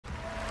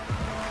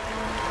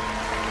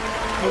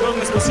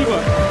Огромное спасибо.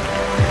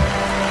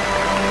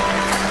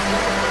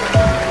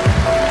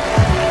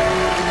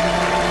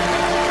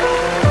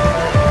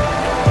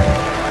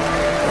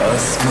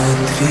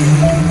 Посмотри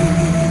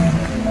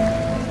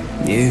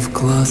мне в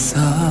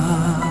глаза,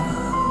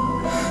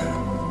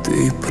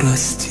 ты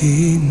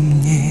прости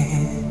мне,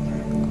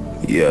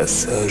 я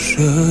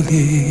сожалею,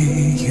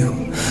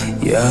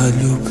 я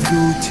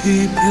люблю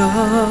тебя,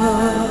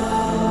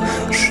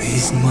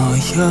 жизнь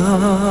моя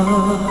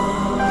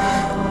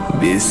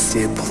без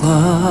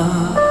тепла,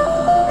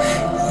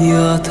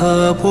 я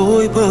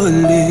тобой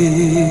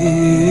болею,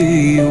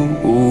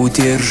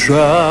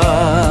 удержать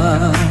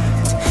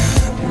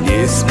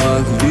не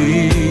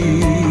смогли,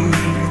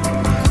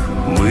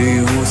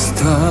 мы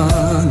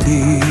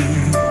устали,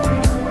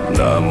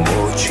 нам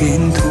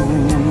очень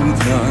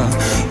трудно,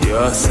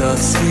 я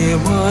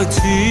совсем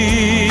один,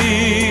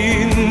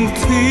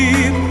 ты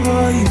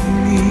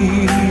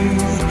пойми,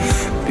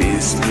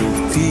 без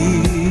любви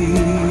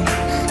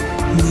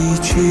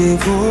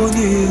ничего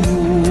не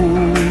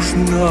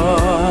нужно.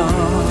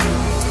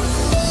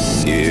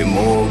 Не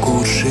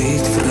могут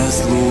жить в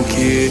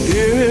разлуке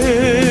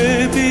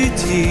лебеди,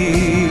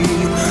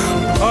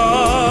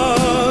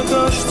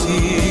 подожди,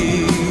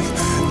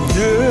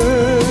 не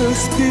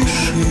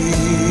спеши,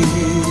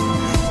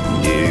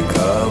 не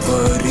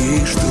говори,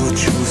 что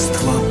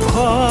чувства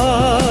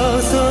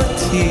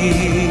позади,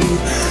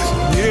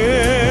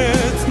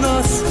 нет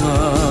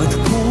назад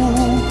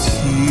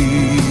пути.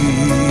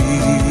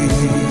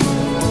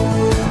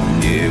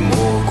 Не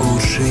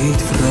могут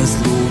жить в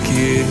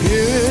разлуке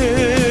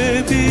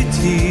лебеди,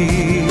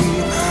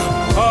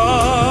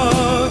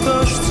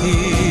 подожди,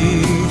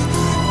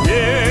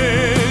 не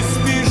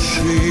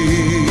спеши,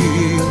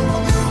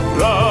 в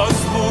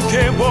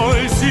разлуке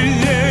боль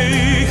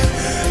сильней,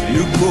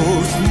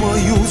 любовь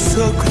мою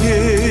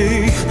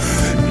согрей,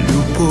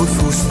 любовь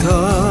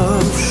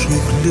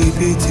уставших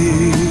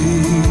лебедей.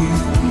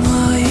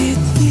 Мои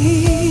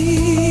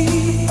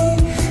дни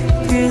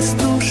без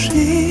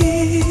души,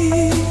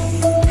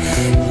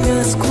 я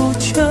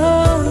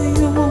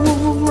скучаю,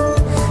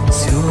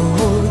 все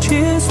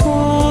очень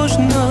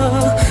сложно,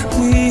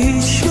 мы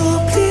еще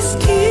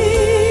близки,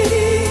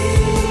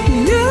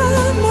 не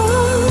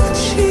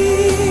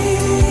молчи,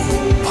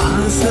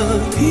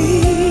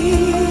 позови,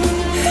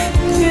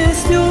 без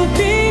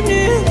любви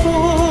мне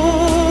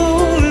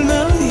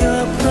больно, я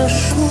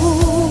прошу,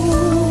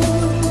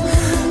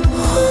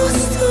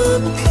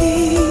 уступи,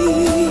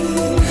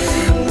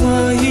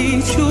 мои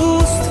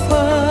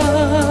чувства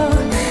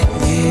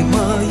не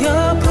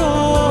моя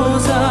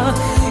проза,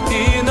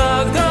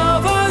 иногда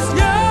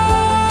возня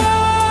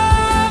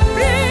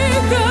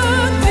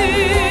пригоды,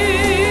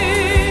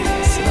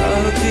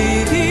 смотри,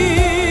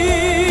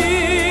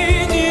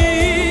 не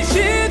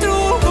ищи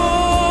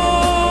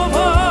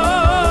другого,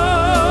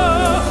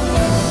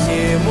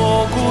 не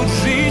могут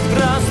жить в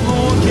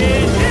разлуке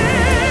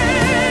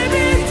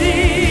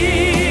лебеди,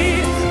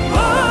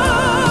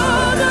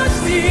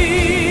 подожди,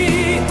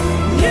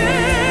 не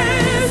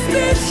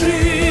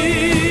спеши,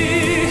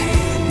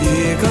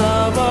 не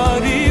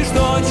говори,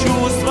 что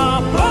чувства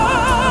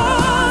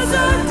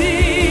позади,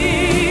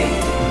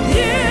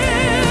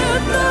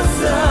 нет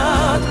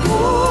назад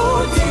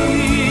пути.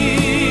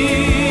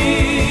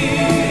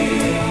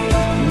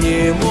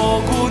 Не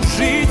могут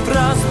жить в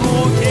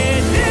разлуке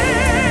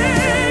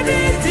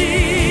лебеди,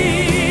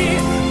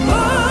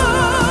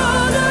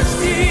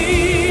 подожди,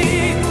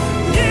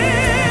 не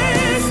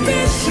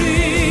спеши,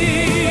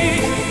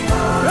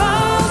 в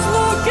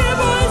разлуке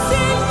боль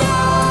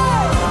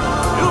сильней,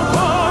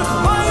 любовь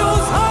мою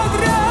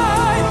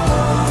согрей,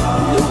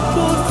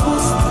 любовь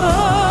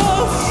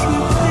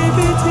уставших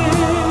лебедей.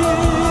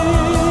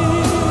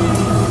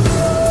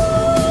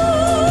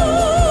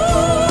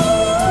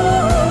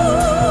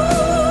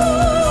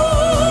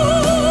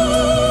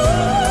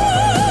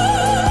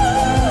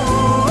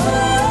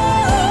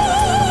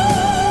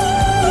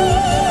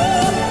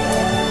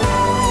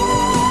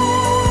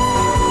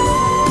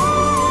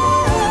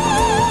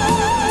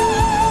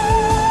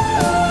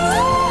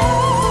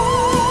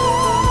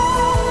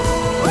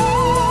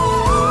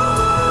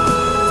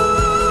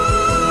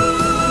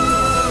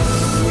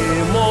 Не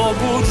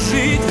могут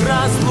жить в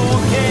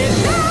разлуке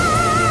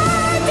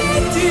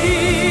лебеди,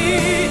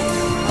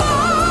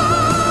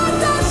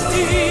 подожди,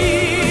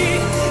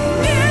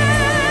 не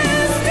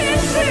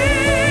спеши,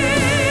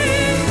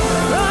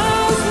 в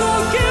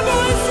разлуке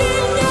боль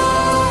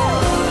сильней,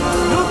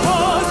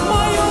 любовь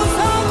мою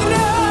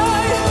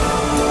согрей,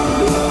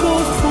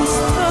 любовь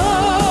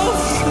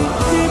уставших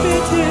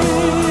лебедей.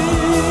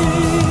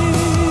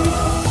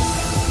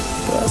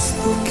 В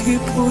разлуке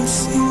боль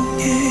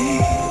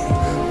сильней,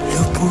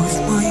 любовь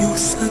мою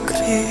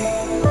согрей,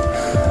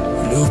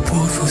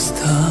 любовь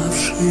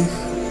уставших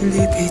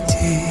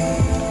лебедей,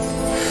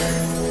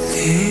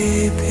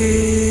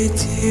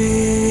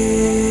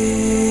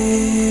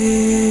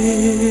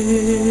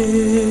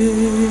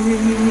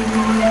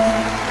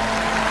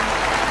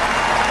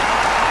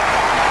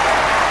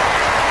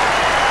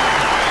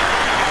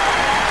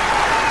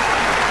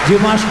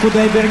 Димаш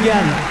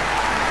Кудайберген.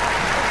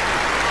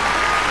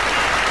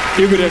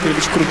 Игорь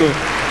Яковлевич Крутой.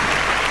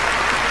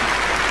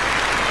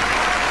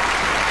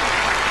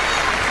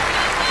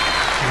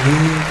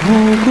 Не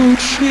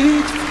могут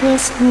жить в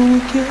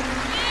разлуке.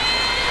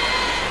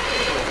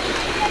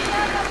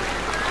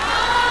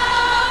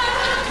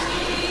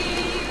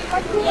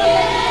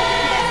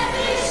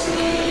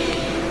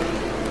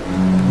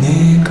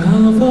 Не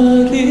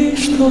говори,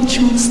 что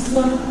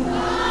чувства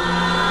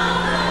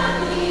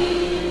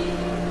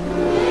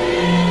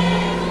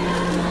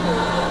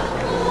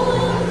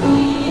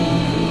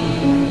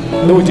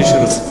давайте еще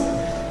раз.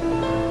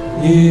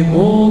 Не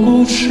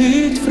могут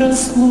жить в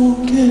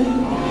разлуке.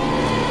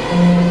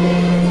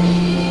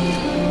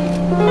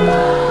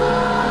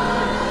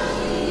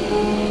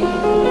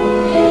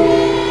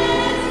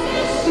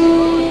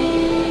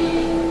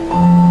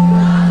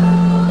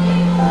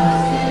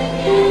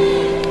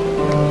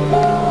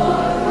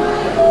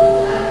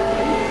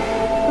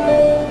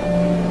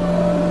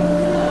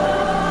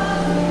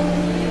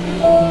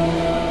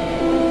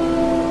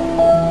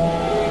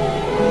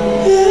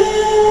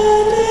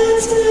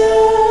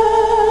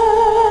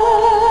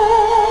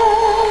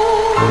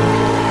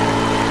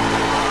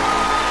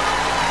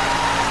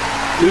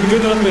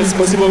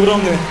 Спасибо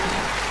огромное.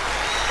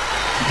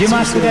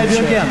 Димаш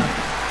Кудайберген.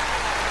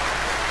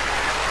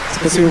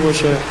 Спасибо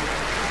большое.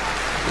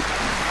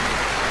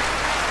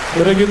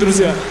 Дорогие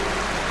друзья,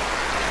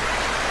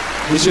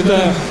 я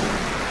считаю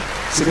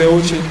себя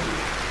очень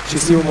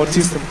счастливым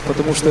артистом,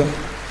 потому что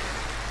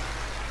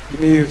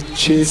имею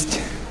честь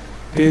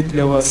петь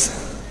для вас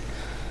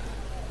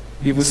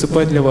и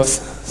выступать для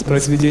вас с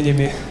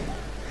произведениями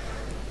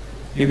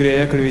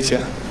Игоря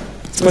Яковлевича.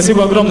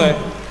 Спасибо огромное.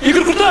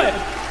 Игорь Крутой!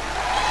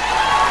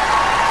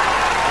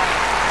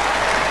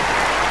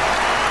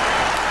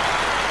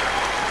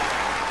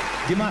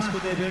 Димаш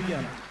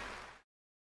Кудайберген.